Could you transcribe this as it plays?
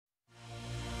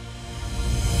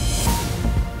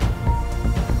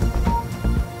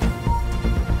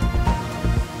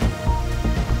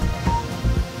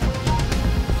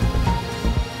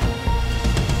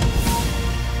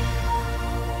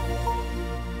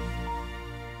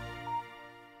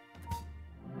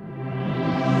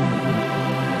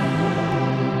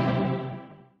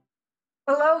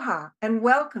and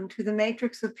welcome to the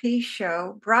Matrix of Peace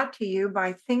show brought to you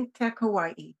by Think Tech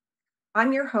Hawaii.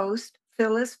 I'm your host,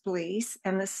 Phyllis Blees,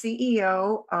 and the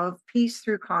CEO of Peace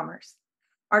Through Commerce.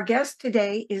 Our guest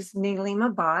today is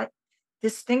Nilima Bhat,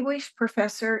 Distinguished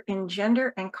Professor in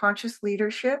Gender and Conscious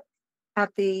Leadership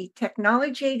at the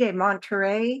Tecnología de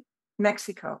Monterrey,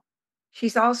 Mexico.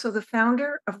 She's also the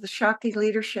founder of the Shakti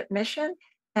Leadership Mission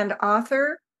and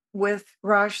author with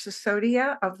Raj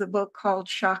Sisodia of the book called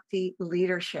Shakti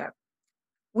Leadership.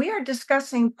 We are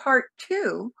discussing part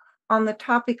 2 on the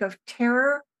topic of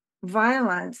terror,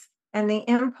 violence, and the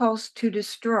impulse to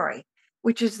destroy,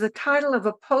 which is the title of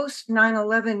a post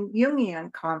 9/11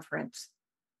 Jungian conference.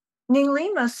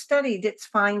 Nilima studied its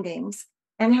findings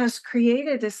and has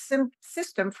created a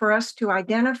system for us to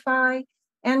identify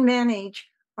and manage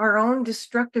our own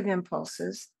destructive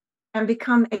impulses and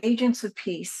become agents of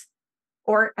peace,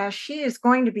 or as she is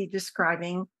going to be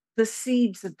describing, the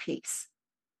seeds of peace.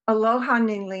 Aloha,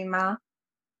 Nilima.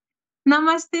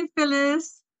 Namaste,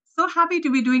 Phyllis. So happy to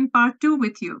be doing part 2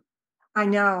 with you. I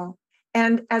know.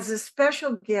 And as a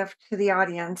special gift to the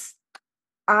audience,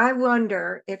 I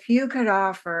wonder if you could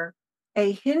offer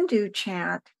a Hindu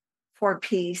chant for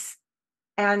peace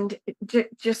and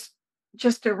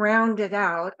just to round it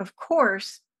out. Of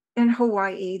course, in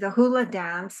Hawaii, the hula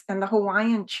dance and the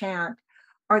Hawaiian chant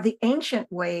are the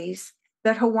ancient ways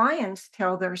that Hawaiians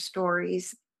tell their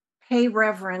stories, pay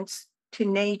reverence to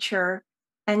nature,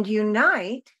 and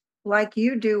unite, like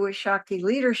you do with Shakti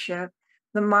Leadership,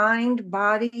 the mind,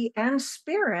 body, and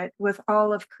spirit with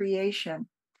all of creation.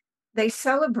 They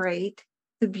celebrate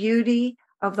the beauty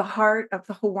of the heart of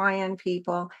the Hawaiian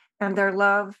people and their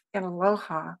love and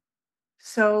aloha.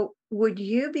 So would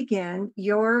you begin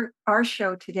our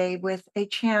show today with a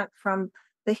chant from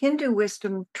the Hindu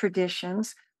wisdom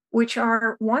traditions, which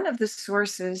are one of the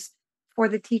sources for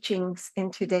the teachings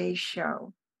in today's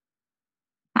show?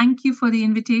 Thank you for the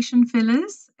invitation,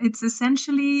 Phyllis. It's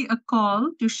essentially a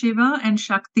call to Shiva and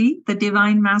Shakti, the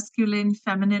divine masculine,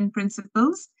 feminine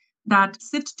principles that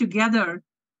sit together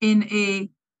in a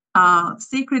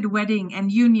sacred wedding and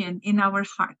union in our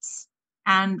hearts,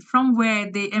 and from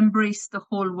where they embrace the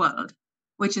whole world,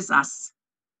 which is us,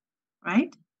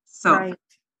 right? So, right.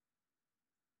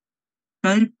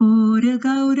 Karpura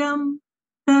Gauram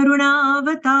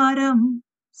Tarunavataram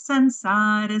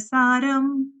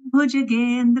Sansarasaram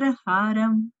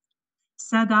Bhujagendraharam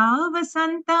Sada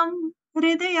Vasantam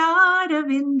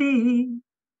Hridayaravinде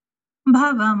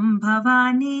Bhavam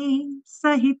Bhavani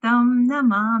Sahitam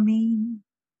Namami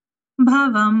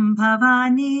Bhavam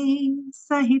Bhavani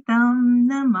Sahitam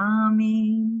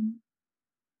Namami.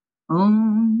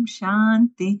 Om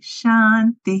Shanti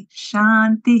Shanti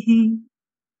Shanti.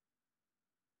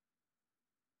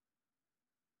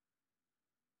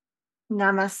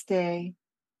 Namaste.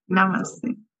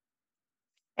 Namaste.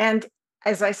 And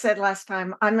as I said last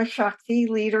time, I'm a Shakti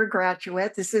Leader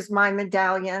graduate. This is my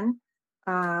medallion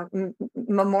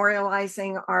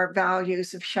memorializing our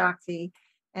values of Shakti.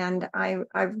 And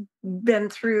I've been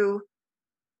through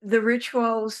the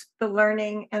rituals, the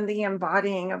learning, and the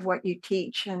embodying of what you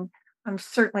teach. And I'm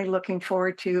certainly looking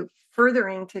forward to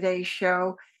furthering today's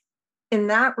show. In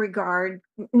that regard,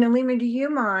 Nilima, do you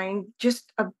mind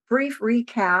just a brief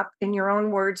recap in your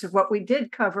own words of what we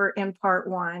did cover in part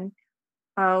 1,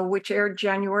 which aired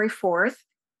January 4th,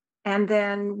 and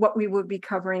then what we would be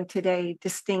covering today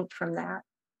distinct from that?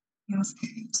 Yes.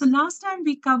 So last time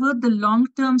we covered the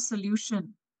long-term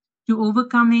solution to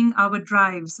overcoming our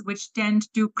drives, which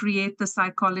tend to create the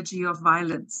psychology of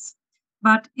violence.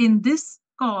 But in this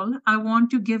call, I want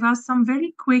to give us some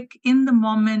very quick,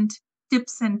 in-the-moment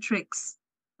tips and tricks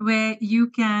where you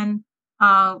can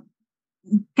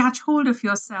catch hold of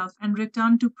yourself and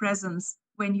return to presence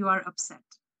when you are upset.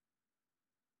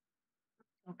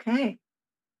 Okay.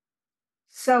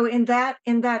 So in that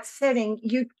setting,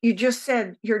 you just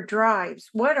said your drives.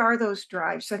 What are those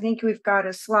drives? I think we've got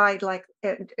a slide like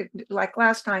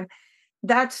last time.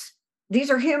 These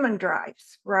are human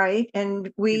drives, right?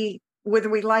 And whether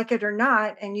we like it or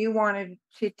not, and you wanted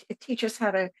to teach us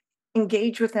how to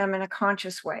engage with them in a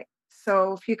conscious way.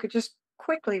 So if you could just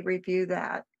quickly review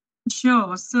that.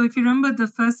 Sure. So if you remember the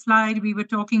first slide, we were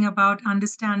talking about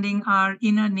understanding our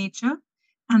inner nature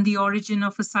and the origin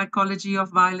of a psychology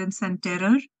of violence and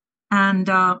terror. And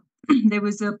there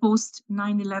was a post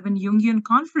 9/11 Jungian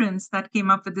conference that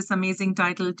came up with this amazing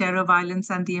title, Terror, Violence,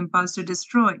 and the Impulse to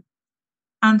Destroy.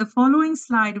 And the following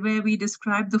slide, where we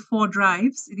describe the 4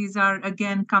 drives, these are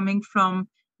again coming from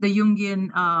the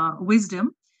Jungian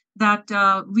wisdom, that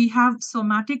we have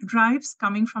somatic drives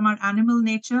coming from our animal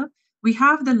nature. We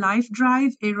have the life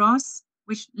drive, eros,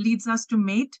 which leads us to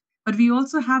mate. but we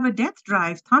also have a death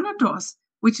drive, thanatos,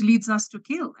 which leads us to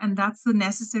kill. And that's the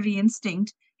necessary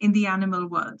instinct in the animal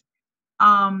world.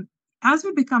 Um, as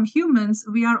we become humans,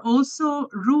 we are also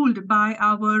ruled by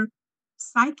our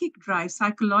psychic drives,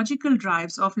 psychological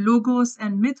drives of logos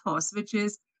and mythos, which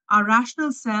is our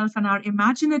rational self and our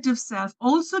imaginative self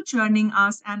also churning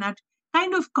us and at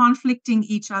kind of conflicting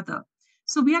each other.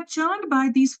 So we are churned by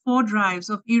these four drives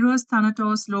of eros,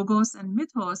 thanatos, logos, and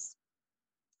mythos.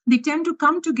 They tend to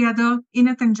come together in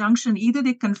a conjunction. Either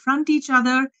they confront each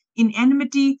other in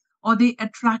enmity or they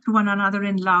attract one another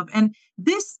in love. And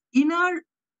this inner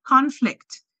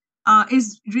conflict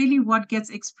is really what gets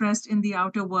expressed in the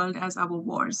outer world as our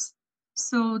wars.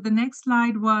 So the next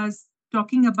slide was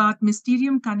talking about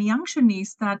Mysterium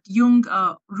Coniunctionis that Jung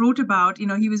wrote about. You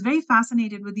know, he was very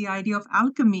fascinated with the idea of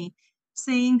alchemy,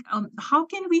 saying, how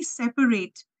can we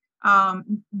separate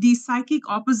these psychic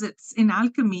opposites in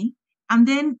alchemy and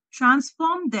then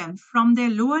transform them from their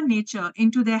lower nature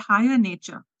into their higher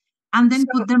nature and then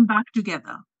So, put them back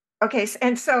together. okay,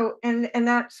 and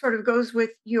that sort of goes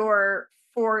with your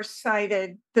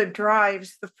four-sided, the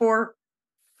drives, the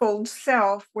fourfold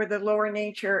self, where the lower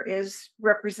nature is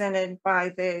represented by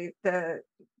the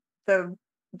the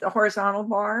horizontal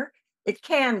bar. It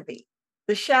can be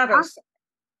the shadow side,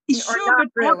 or Sure, not but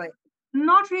really.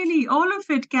 not really. All of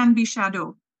it can be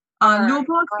shadow. All right.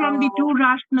 Logos can be Oh, too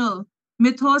rational.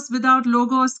 Mythos without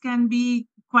logos can be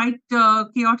quite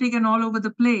chaotic and all over the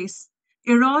place.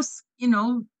 Eros,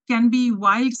 can be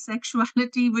wild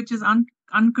sexuality, which is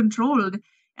uncontrolled.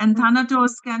 And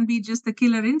Thanatos can be just the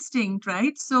killer instinct,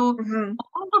 right? So mm-hmm.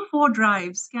 all the four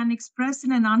drives can express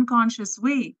in an unconscious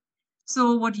way.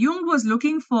 So, what Jung was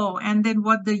looking for, and then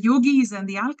what the yogis and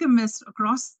the alchemists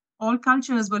across all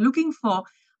cultures were looking for,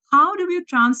 how do we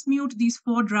transmute these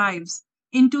four drives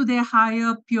into their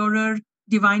higher, purer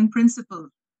divine principle,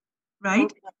 right?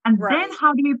 Okay. And then Right.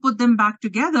 how do we put them back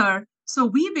together so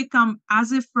we become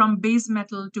as if from base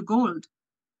metal to gold?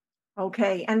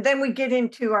 Okay. And then we get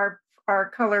into our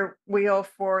color wheel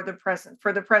for the presence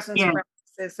Yeah,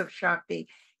 practices of Shakti.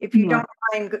 If you yeah, don't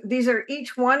mind, these are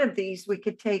each one of these we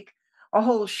could take a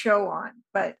whole show on,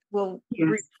 but we'll yes.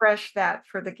 refresh that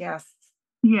for the guests.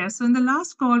 Yeah, so in the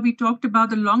last call, we talked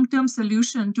about the long term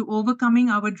solution to overcoming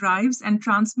our drives and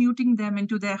transmuting them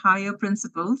into their higher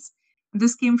principles.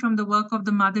 This came from the work of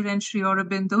the Mother and Sri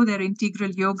Aurobindo, their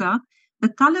integral yoga. The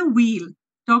color wheel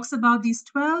talks about these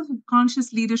 12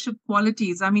 conscious leadership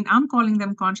qualities. I mean, I'm calling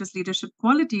them conscious leadership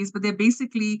qualities, but they're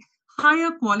basically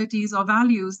higher qualities or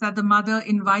values that the Mother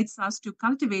invites us to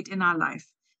cultivate in our life.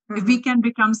 If Hmm. we can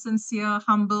become sincere,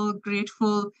 humble,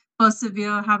 grateful,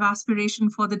 persevere, have aspiration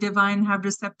for the divine, have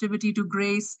receptivity to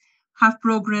grace, have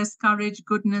progress, courage,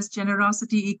 goodness,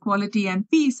 generosity, equality, and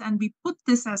peace, and we put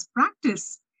this as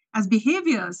practice, as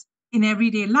behaviors in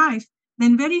everyday life,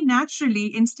 then very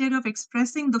naturally, instead of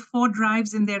expressing the four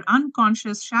drives in their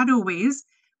unconscious shadow ways,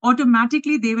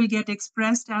 automatically they will get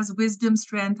expressed as wisdom,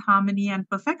 strength, harmony, and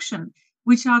perfection,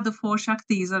 which are the four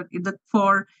Shaktis or the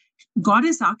four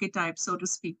goddess archetypes, so to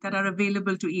speak, that are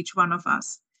available to each one of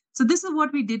us. So, this is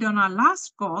what we did on our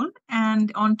last call.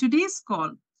 And on today's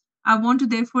call, I want to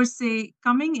therefore say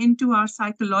coming into our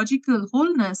psychological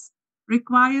wholeness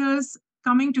requires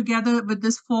coming together with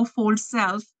this fourfold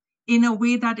self in a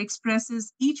way that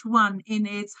expresses each one in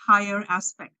its higher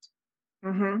aspect,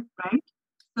 Hmm. right?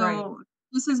 Right. So,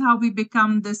 this is how we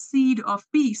become the seed of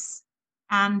peace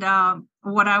and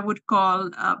what I would call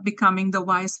becoming the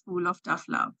wise fool of tough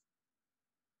love.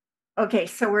 Okay.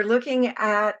 So we're looking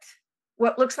at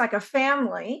what looks like a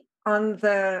family on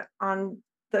the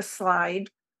slide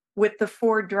with the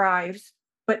four drives,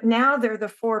 but now they're the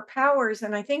four powers.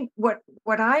 And I think what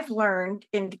I've learned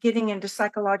in getting into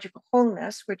psychological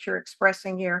wholeness, which you're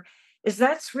expressing here, is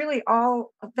that's really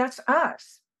all that's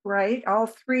us, right? All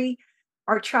three,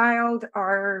 our child,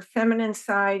 our feminine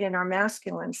side, and our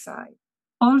masculine side.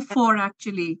 All four,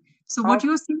 actually. So, All what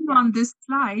you're seeing yeah. on this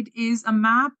slide is a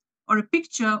map or a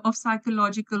picture of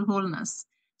psychological wholeness.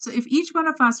 So, if each one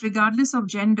of us, regardless of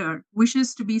gender,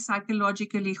 wishes to be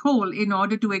psychologically whole in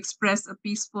order to express a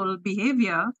peaceful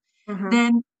behavior, Hmm.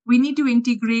 then we need to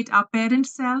integrate our parent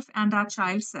self and our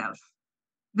child self.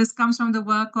 This comes from the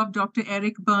work of Dr.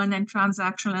 Eric Byrne and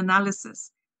transactional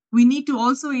analysis. We need to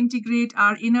also integrate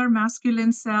our inner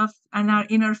masculine self and our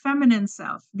inner feminine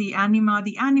self, the anima,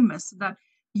 the animus that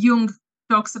Jung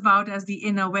talks about as the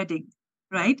inner wedding,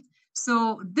 right?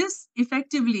 So, this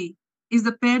effectively is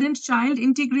the parent child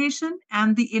integration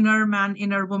and the inner man,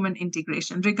 inner woman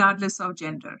integration, regardless of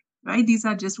gender, right? These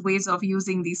are just ways of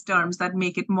using these terms that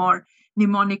make it more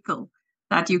mnemonical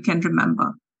that you can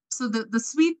remember. So the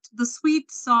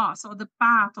sweet sauce or the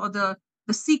path or the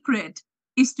The secret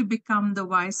is to become the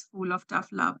wise fool of tough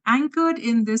love, anchored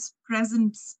in this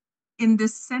presence, in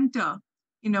this center.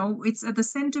 It's at the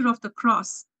center of the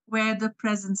cross where the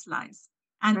presence lies.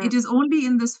 And it Mm. is only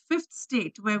in this fifth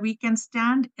state where we can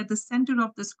stand at the center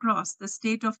of this cross, the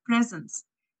state of presence,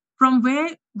 from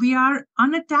where we are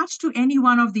unattached to any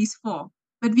one of these four,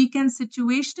 but we can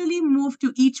situationally move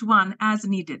to each one as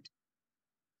needed.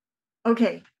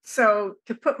 Okay, so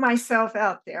to put myself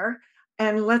out there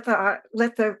and let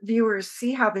the viewers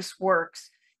see how this works,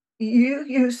 you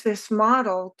use this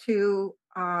model to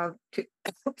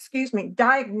excuse me,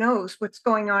 diagnose what's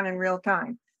going on in real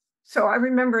time. So I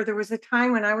remember there was a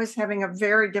time when I was having a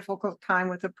very difficult time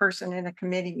with a person in a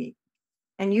committee meeting,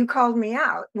 and you called me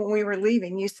out when we were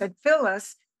leaving. You said,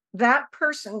 Phyllis, that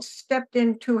person stepped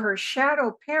into her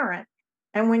shadow parent.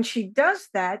 And when she does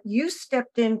that, you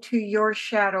stepped into your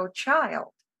shadow child.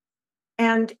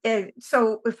 And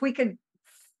so if we could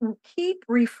keep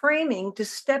reframing to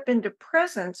step into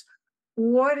presence,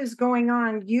 what is going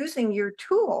on using your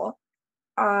tool,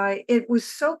 it was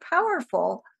so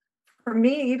powerful for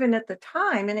me, even at the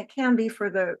time, and it can be for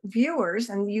the viewers.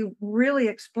 And you really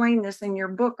explain this in your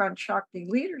book on Shakti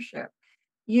leadership.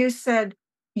 You said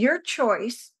your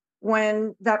choice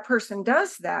when that person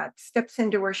does that, steps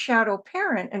into her shadow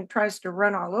parent and tries to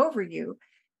run all over you,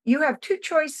 you have two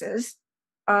choices.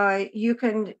 You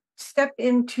can step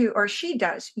into, or she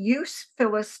does, you,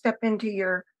 Phyllis, step into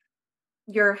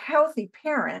your healthy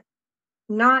parent,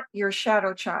 not your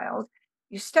shadow child.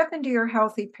 You step into your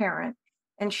healthy parent,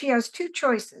 and she has two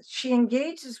choices. She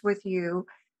engages with you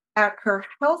at her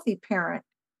healthy parent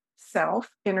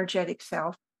self, energetic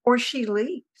self, or she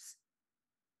leaves.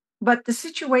 But the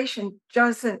situation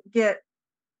doesn't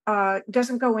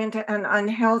go into an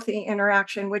unhealthy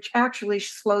interaction, which actually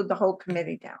slowed the whole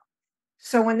committee down.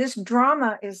 So when this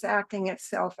drama is acting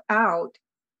itself out,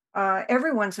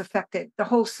 everyone's affected. The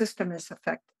whole system is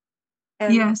affected.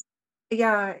 And Yes.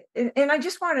 yeah, and I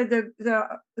just wanted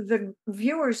the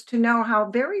viewers to know how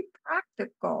very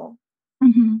practical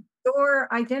Mhm.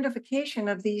 your identification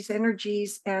of these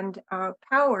energies and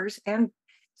powers. And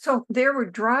so there were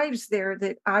drives there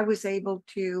that I was able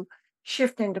to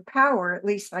shift into power. At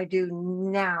least I do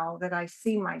now that I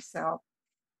see myself.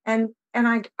 And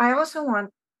I also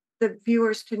want the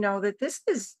viewers to know that this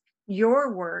is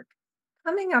your work,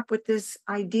 coming up with this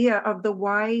idea of the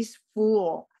wise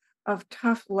fool of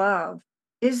tough love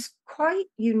is quite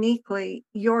uniquely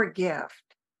your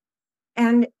gift.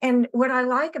 And what I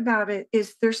like about it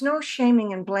is there's no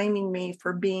shaming and blaming me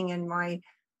for being in my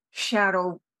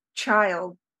shadow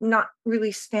child, not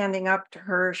really standing up to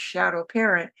her shadow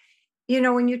parent.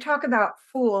 When you talk about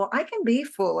fool, I can be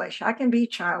foolish, I can be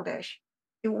childish.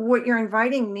 What you're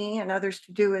inviting me and others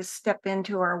to do is step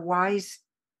into our wise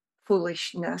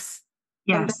foolishness.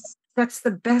 And Yes. that's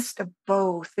the best of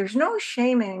both. There's no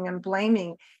shaming and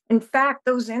blaming. In fact,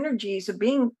 those energies of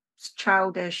being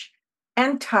childish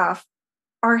and tough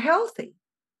are healthy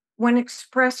when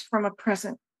expressed from a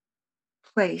present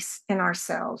place in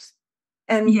ourselves.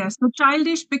 And Yes. So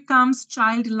childish becomes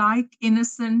childlike,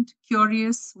 innocent,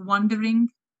 curious, wondering,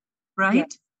 yeah,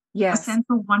 right? A yes. sense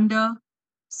of wonder.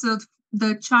 So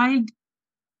the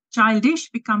childish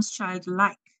becomes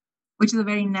childlike, which is a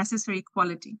very necessary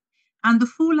quality. And the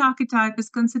fool archetype is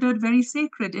considered very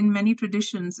sacred in many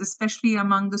traditions, especially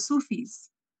among the Sufis.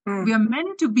 Mm. We are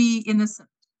meant to be innocent,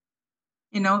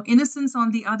 innocence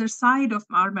on the other side of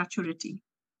our maturity.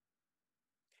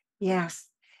 Yes.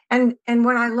 And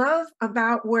what I love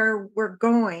about where we're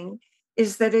going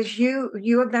is that as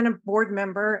you have been a board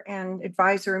member and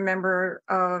advisory member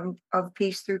of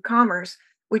Peace Through Commerce,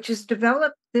 which has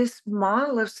developed this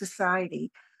model of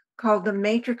society called the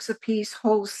Matrix of Peace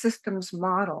Whole Systems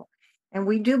Model. And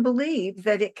we do believe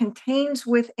that it contains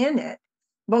within it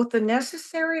both the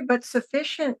necessary but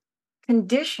sufficient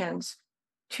conditions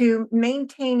to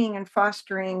maintaining and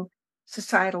fostering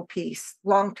societal peace,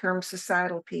 long term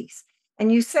societal peace.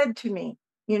 And you said to me,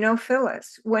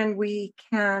 Phyllis, when we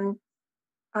can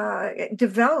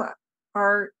develop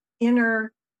our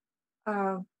inner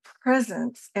uh,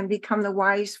 presence and become the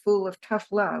wise fool of tough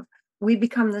love, we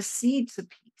become the seeds of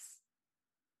peace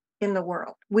in the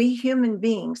world. We human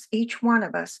beings, each one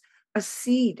of us, a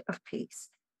seed of peace.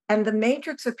 And the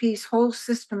Matrix of Peace Whole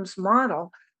Systems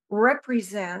model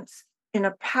represents, in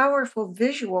a powerful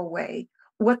visual way,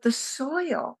 what the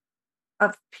soil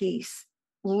of peace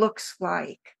looks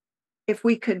like. If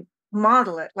we could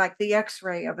model it like the x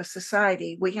ray of a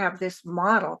society, we have this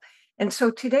model. And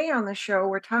so today on the show,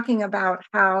 we're talking about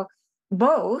how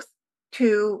both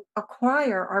to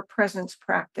acquire our presence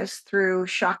practice through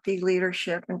Shakti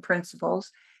leadership and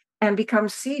principles and become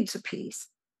seeds of peace,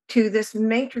 to this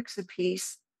matrix of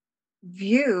peace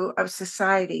view of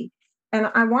society.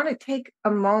 And I want to take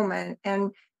a moment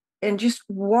and just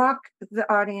walk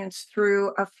the audience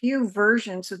through a few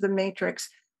versions of the matrix.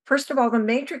 First of all, the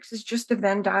matrix is just a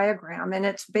Venn diagram, and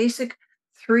its basic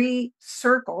three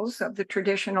circles of the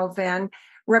traditional Venn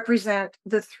represent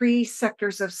the three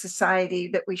sectors of society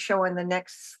that we show in the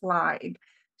next slide.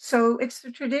 So it's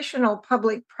the traditional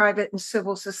public, private, and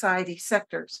civil society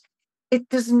sectors. It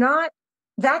does not,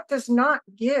 that does not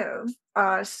give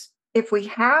us, if we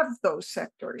have those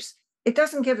sectors, it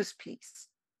doesn't give us peace.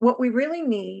 What we really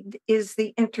need is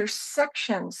the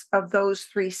intersections of those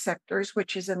three sectors,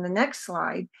 which is in the next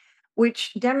slide,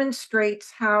 which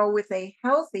demonstrates how, with a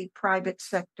healthy private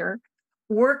sector,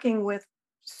 working with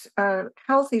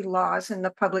healthy laws in the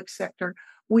public sector,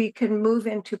 we can move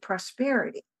into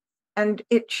prosperity. And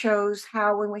it shows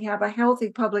how, when we have a healthy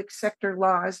public sector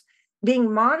laws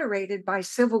being moderated by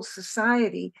civil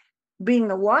society, being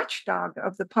the watchdog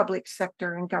of the public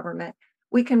sector and government,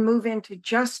 we can move into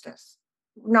justice,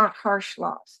 not harsh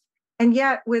laws. And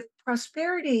yet, with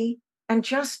prosperity and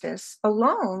justice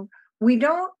alone, we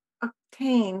don't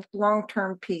obtain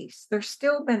long-term peace. There's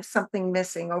still been something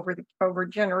missing over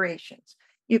generations.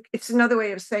 It's another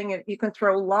way of saying it. You can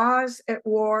throw laws at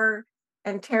war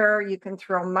and terror, you can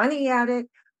throw money at it,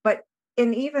 but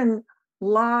in even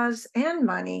laws and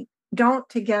money don't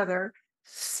together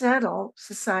settle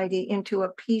society into a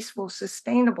peaceful,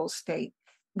 sustainable state.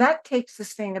 That takes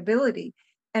sustainability.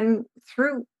 And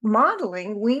through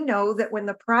modeling, we know that when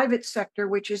the private sector,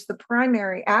 which is the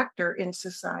primary actor in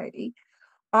society,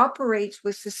 operates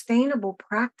with sustainable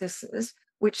practices,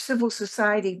 which civil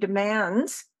society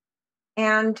demands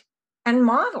and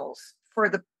models for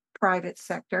the private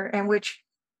sector, and which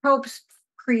helps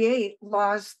create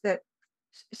laws that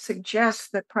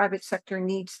suggest that private sector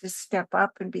needs to step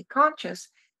up and be conscious,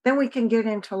 then we can get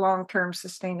into long-term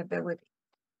sustainability.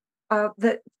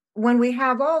 That when we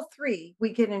have all three,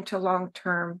 we get into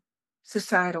long-term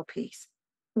societal peace.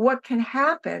 What can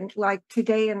happen, like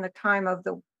today in the time of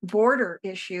the border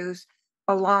issues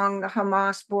along the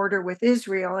Hamas border with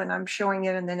Israel, and I'm showing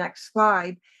it in the next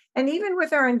slide, and even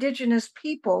with our indigenous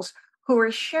peoples who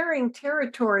are sharing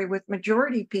territory with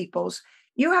majority peoples,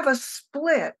 you have a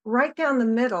split right down the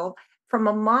middle from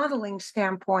a modeling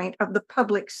standpoint of the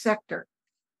public sector.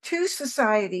 Two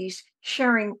societies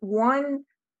sharing one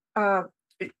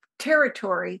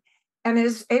territory. And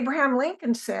as Abraham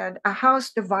Lincoln said, a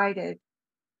house divided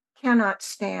cannot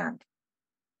stand.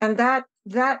 And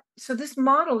so this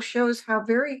model shows how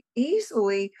very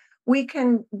easily we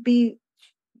can be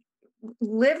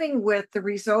living with the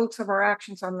results of our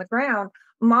actions on the ground,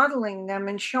 modeling them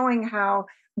and showing how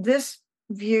this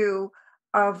view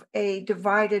of a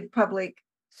divided public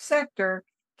sector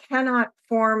cannot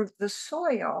form the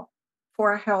soil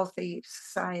for a healthy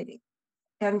society.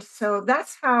 And so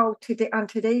that's how today, on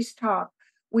today's talk,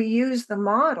 we use the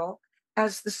model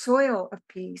as the soil of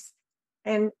peace.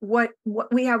 And what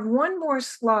we have one more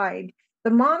slide.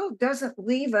 The model doesn't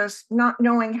leave us not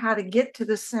knowing how to get to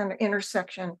the center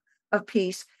intersection of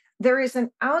peace. There is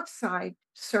an outside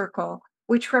circle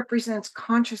which represents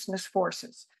consciousness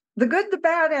forces, the good, the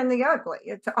bad, and the ugly.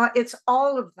 It's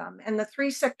all of them. And the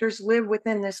three sectors live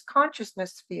within this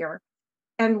consciousness sphere.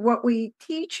 And what we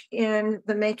teach in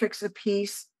the Matrix of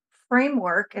Peace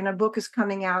framework, and a book is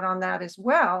coming out on that as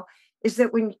well, is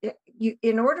that when you,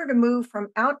 in order to move from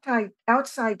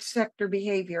outside sector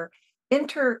behavior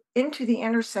into the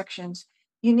intersections,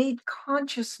 you need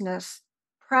consciousness,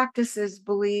 practices,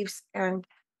 beliefs, and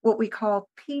what we call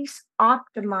peace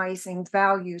optimizing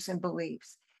values and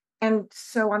beliefs. And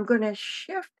so I'm going to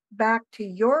shift back to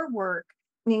your work,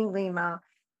 Nilima,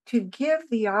 to give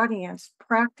the audience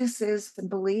practices and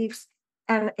beliefs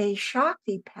and a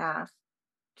Shakti path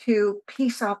to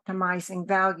peace optimizing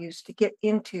values to get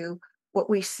into what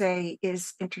we say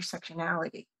is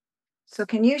intersectionality. So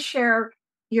can you share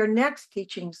your next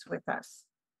teachings with us?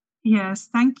 Yes,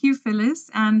 thank you, Phyllis.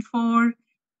 And for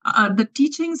the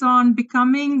teachings on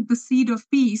becoming the seed of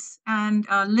peace and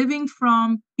living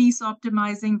from peace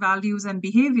optimizing values and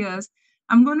behaviors,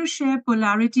 I'm going to share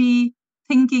polarity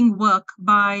thinking work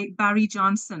by Barry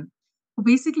Johnson, who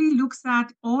basically looks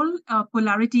at all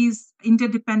polarities,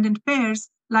 interdependent pairs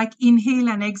like inhale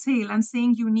and exhale, and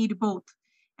saying you need both.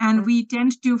 And we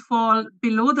tend to fall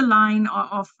below the line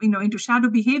of into shadow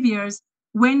behaviors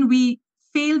when we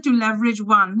fail to leverage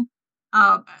one,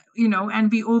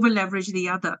 and we over leverage the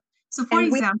other. So, for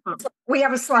example, we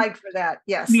have a slide for that.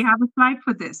 Yes, we have a slide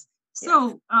for this.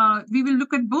 So we will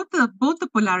look at both the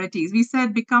polarities. We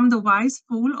said become the wise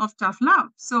fool of tough love.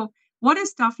 So What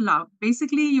is tough love?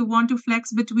 Basically, you want to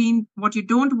flex between what you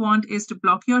don't want is to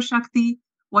block your Shakti,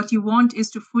 what you want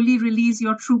is to fully release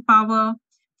your true power.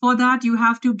 For that, you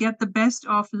have to get the best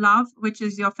of love, which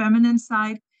is your feminine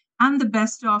side, and the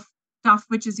best of tough,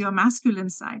 which is your masculine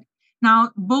side.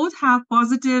 Now, both have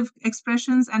positive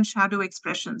expressions and shadow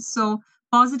expressions. So,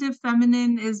 positive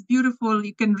feminine is beautiful.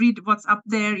 You can read what's up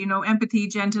there, empathy,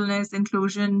 gentleness,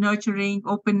 inclusion, nurturing,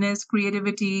 openness,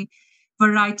 creativity,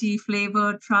 variety,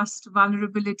 flavor, trust,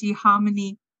 vulnerability,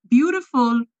 harmony,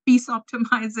 beautiful peace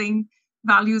optimizing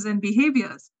values and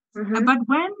behaviors. Mm-hmm. But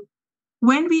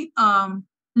when we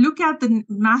look at the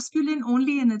masculine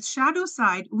only in its shadow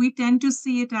side, we tend to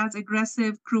see it as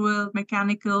aggressive, cruel,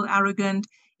 mechanical, arrogant,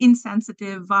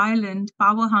 insensitive, violent,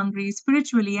 power hungry,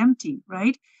 spiritually empty,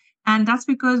 right? And that's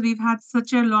because we've had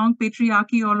such a long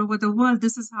patriarchy all over the world.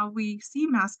 This is how we see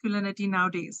masculinity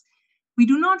nowadays. We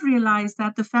do not realize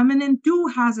that the feminine too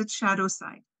has its shadow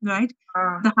side, right?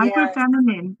 The hyper Yes.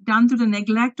 feminine, done to the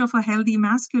neglect of a healthy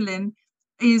masculine,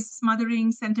 is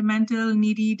smothering, sentimental,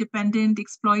 needy, dependent,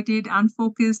 exploited,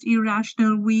 unfocused,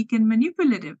 irrational, weak, and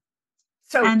manipulative.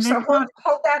 So, And so let's hold not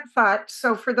hold that thought.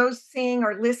 So, for those seeing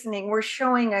or listening, we're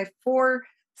showing a four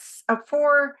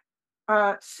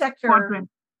sector, quadrant.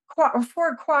 a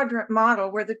four quadrant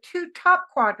model where the two top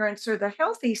quadrants are the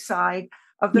healthy side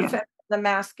of Yeah. the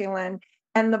masculine,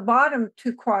 and the bottom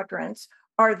two quadrants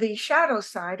are the shadow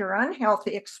side or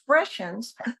unhealthy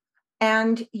expressions.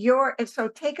 And so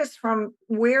take us from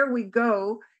where we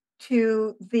go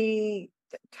to the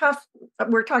tough.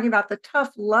 We're talking about the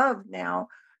tough love now.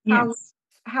 How Yes.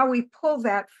 how we pull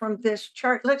that from this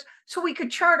chart. Let's so we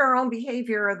could chart our own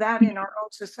behavior of that in our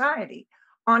own society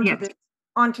onto Yes. this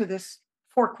onto this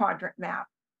four quadrant map.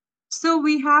 So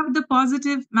we have the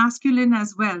positive masculine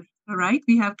as well, all right?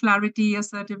 We have clarity,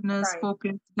 assertiveness, Right.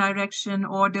 focus, direction,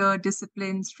 order,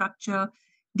 discipline, structure,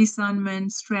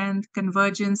 discernment, strength,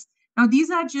 convergence. Now, these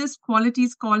are just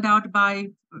qualities called out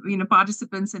by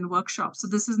participants in workshops. So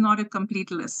this is not a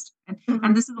complete list, and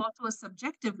Mhm. this is also a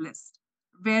subjective list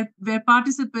where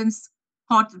participants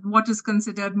thought what is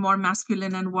considered more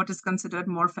masculine and what is considered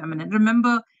more feminine.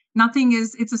 Remember,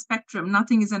 it's a spectrum,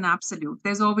 nothing is an absolute.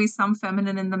 There's always some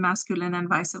feminine in the masculine and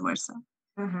vice versa.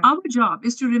 Mhm. Our job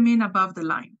is to remain above the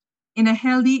line in a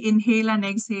healthy inhale and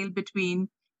exhale between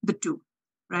the two,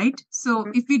 right? So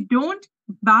Mhm. if we don't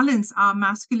balance our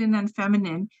masculine and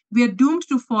feminine, we are doomed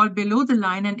to fall below the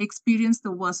line and experience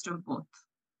the worst of both,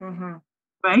 Mhm.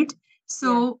 right? Yeah.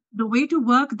 So the way to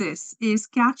work this is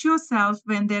catch yourself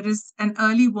when there is an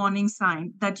early warning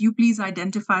sign that you please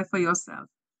identify for yourself.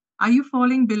 Are you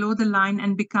falling below the line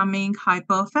and becoming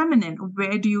hyper feminine?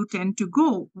 Where do you tend to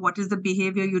go? What is the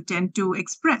behavior you tend to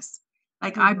express?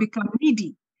 Like, I Mhm. become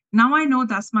needy. Now I know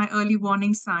that's my early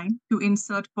warning sign to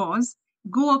insert pause,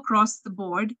 go across the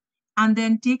board, and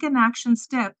then take an action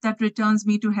step that returns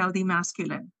me to healthy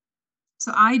masculine.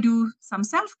 So I do some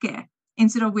self care.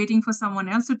 Instead of waiting for someone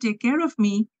else to take care of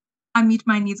me, I meet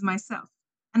my needs myself.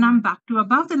 And I'm Mhm. back to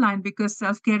above the line because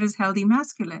self care is healthy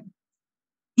masculine.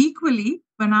 Equally,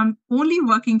 when I'm only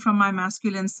working from my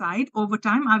masculine side, over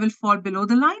time I will fall below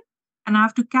the line and I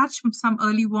have to catch some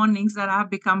early warnings that I have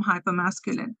become hyper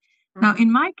masculine. Now, Mhm.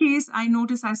 in my case, I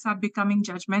notice I start becoming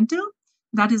judgmental.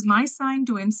 That is my sign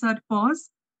to insert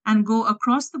pause and go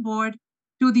across the board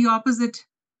to the opposite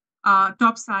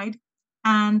top side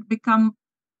and become,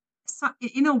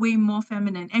 in a way, more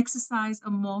feminine, exercise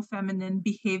a more feminine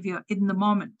behavior in the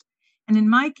moment. And in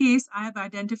my case, I have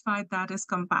identified that as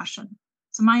compassion.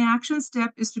 So my action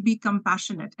step is to be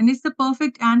compassionate. And it's the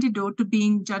perfect antidote to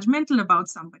being judgmental about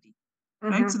somebody,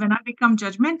 right? So Mhm. when I become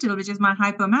judgmental, which is my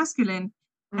hyper masculine,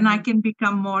 and I Mhm. can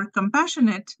become more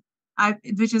compassionate,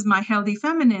 which is my healthy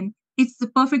feminine, it's the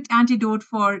perfect antidote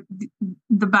for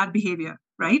the bad behavior,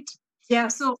 right?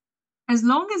 Yes. So as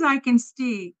long as I can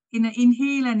stay in an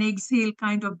inhale and exhale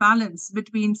kind of balance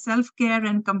between self care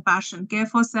and compassion, care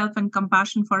for self and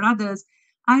compassion for others,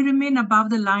 I remain above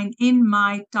the line in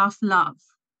my tough love.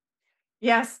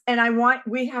 Yes, and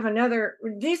we have another,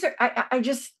 these are, I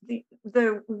just,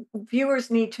 the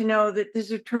viewers need to know that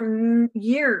these are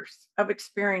years of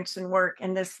experience and work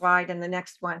in this slide and the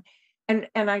next one. And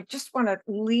I just want to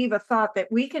leave a thought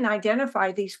that we can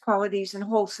identify these qualities in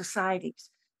whole societies.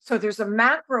 So there's a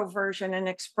macro version and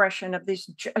expression of this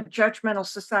judgmental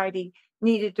society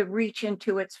needed to reach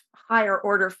into its higher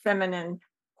order feminine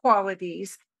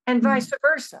qualities and vice Mhm.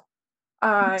 versa.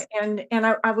 And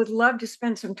I would love to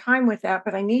spend some time with that,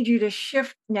 but I need you to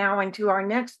shift now into our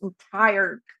next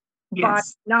entire body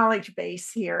Yes. knowledge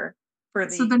base here for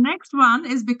So the the next one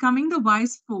is becoming the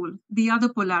wise fool, the other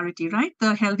polarity, right?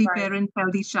 The healthy right. parent,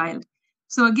 healthy child.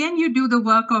 So again, you do the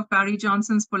work of Barry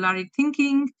Johnson's polarity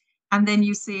thinking, and then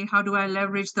you say, how do I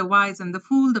leverage the wise and the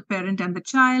fool, the parent and the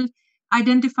child?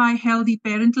 Identify healthy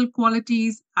parental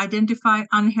qualities, identify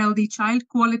unhealthy child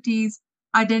qualities,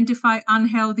 identify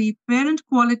unhealthy parent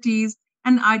qualities,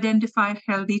 and identify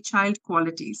healthy child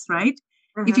qualities, right?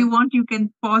 If Mhm. you want, you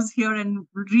can pause here and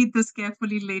read this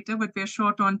carefully later, but we're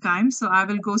short on time. So I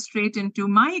will go straight into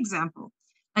my example.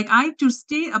 Like to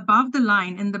stay above the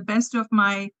line in the best of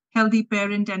my healthy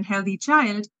parent and healthy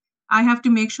child, I have to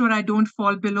make sure I don't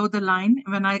fall below the line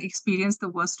when I experience the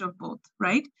worst of both,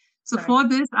 right? So Right. for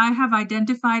this, I have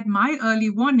identified my early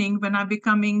warning when I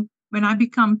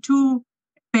become too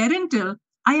parental,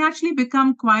 I actually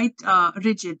become quite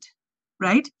rigid,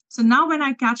 right? So now when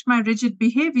I catch my rigid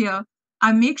behavior,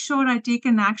 I make sure I take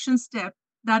an action step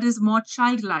that is more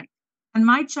childlike. And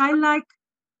my childlike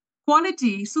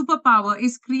quality, superpower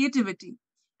is creativity.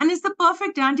 And it's the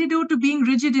perfect antidote to being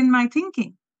rigid in my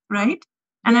thinking, Oh, right?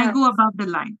 And I yeah. go above the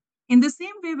line. In the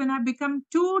same way, when I become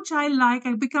too childlike,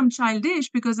 I become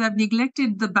childish because I've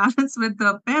neglected the balance with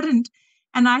the parent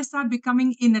and I start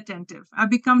becoming inattentive. I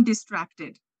become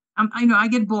distracted. I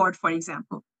get bored, for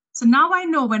example. So now I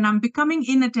know when I'm becoming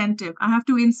inattentive, I have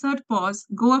to insert pause,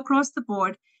 go across the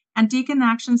board, and take an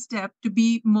action step to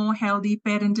be more healthy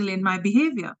parental in my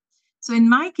behavior. So in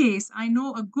my case, I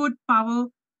know a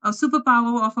superpower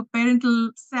of a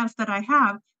parental self that I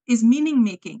have is meaning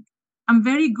making. I'm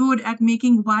very good at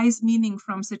making wise meaning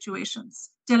from situations.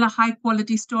 Tell a high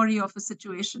quality story of a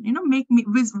situation, make me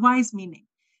with wise meaning.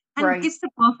 And Right. it's the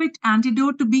perfect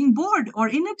antidote to being bored or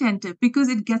inattentive because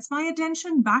it gets my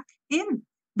attention back in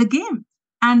the game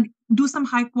and do some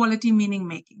high quality meaning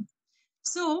making.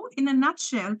 So, in a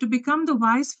nutshell, to become the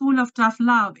wise fool of tough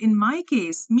love, in my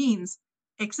case, means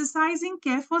exercising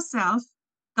care for self,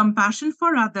 compassion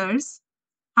for others,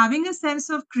 having a sense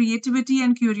of creativity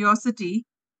and curiosity,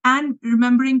 and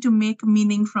remembering to make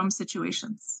meaning from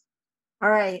situations. All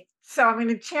right. So I'm going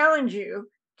to challenge you.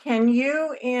 Can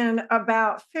you, in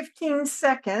about 15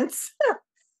 seconds,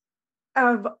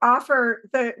 of offer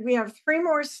the we have 3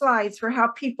 more slides for how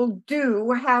people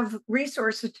do have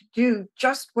resources to do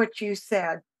just what you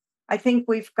said. I think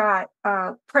we've got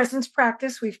presence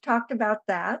practice. We've talked about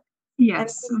that. And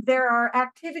Yes, there are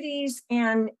activities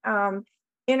and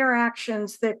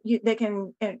interactions that they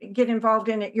can get involved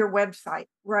in at your website,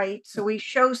 right? So we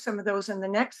show some of those in the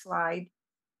next slide.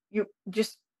 You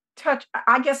just touch.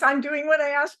 I guess I'm doing what I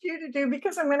asked you to do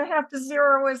because I'm going to have to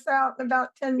zero us out in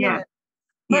about 10 yes, minutes.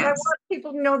 But I yes, want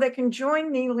people to know they can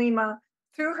join Nilima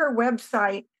through her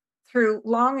website, through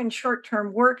long and short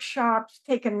term workshops,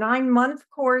 take a 9-month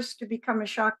course to become a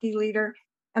Shakti leader.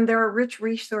 And there are rich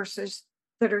resources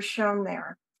that are shown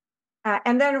there.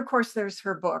 And then, of course, there's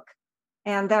her book,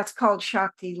 and that's called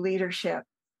Shakti Leadership.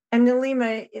 And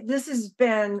Nilima, this has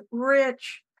been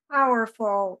rich,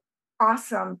 powerful,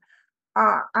 awesome.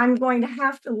 I'm going to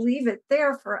have to leave it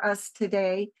there for us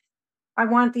today. I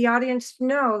want the audience to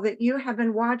know that you have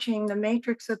been watching the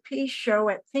Matrix of Peace show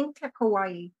at Think Tech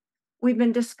Hawaii. We've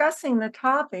been discussing the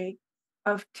topic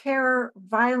of terror,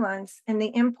 violence, and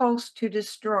the impulse to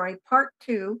destroy, part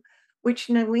 2, which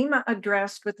Nalima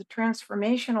addressed with the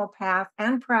transformational path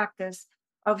and practice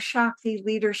of Shakti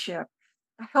leadership,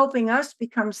 helping us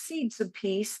become seeds of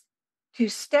peace to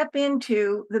step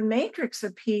into the Matrix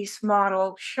of Peace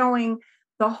model, showing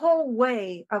the whole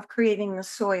way of creating the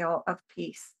soil of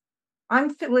peace.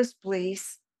 I'm Phyllis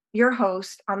Blees, your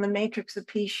host on the Matrix of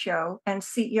Peace show and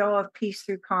CEO of Peace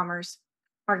Through Commerce.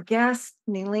 Our guest,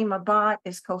 Nilima Bhat,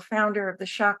 is co-founder of the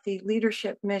Shakti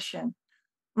Leadership Mission.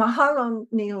 Mahalo,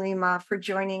 Nilima, for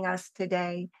joining us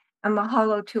today, and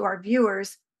mahalo to our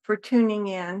viewers for tuning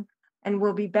in. And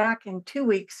we'll be back in 2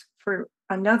 weeks for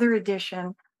another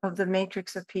edition of the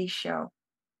Matrix of Peace show.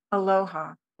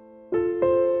 Aloha.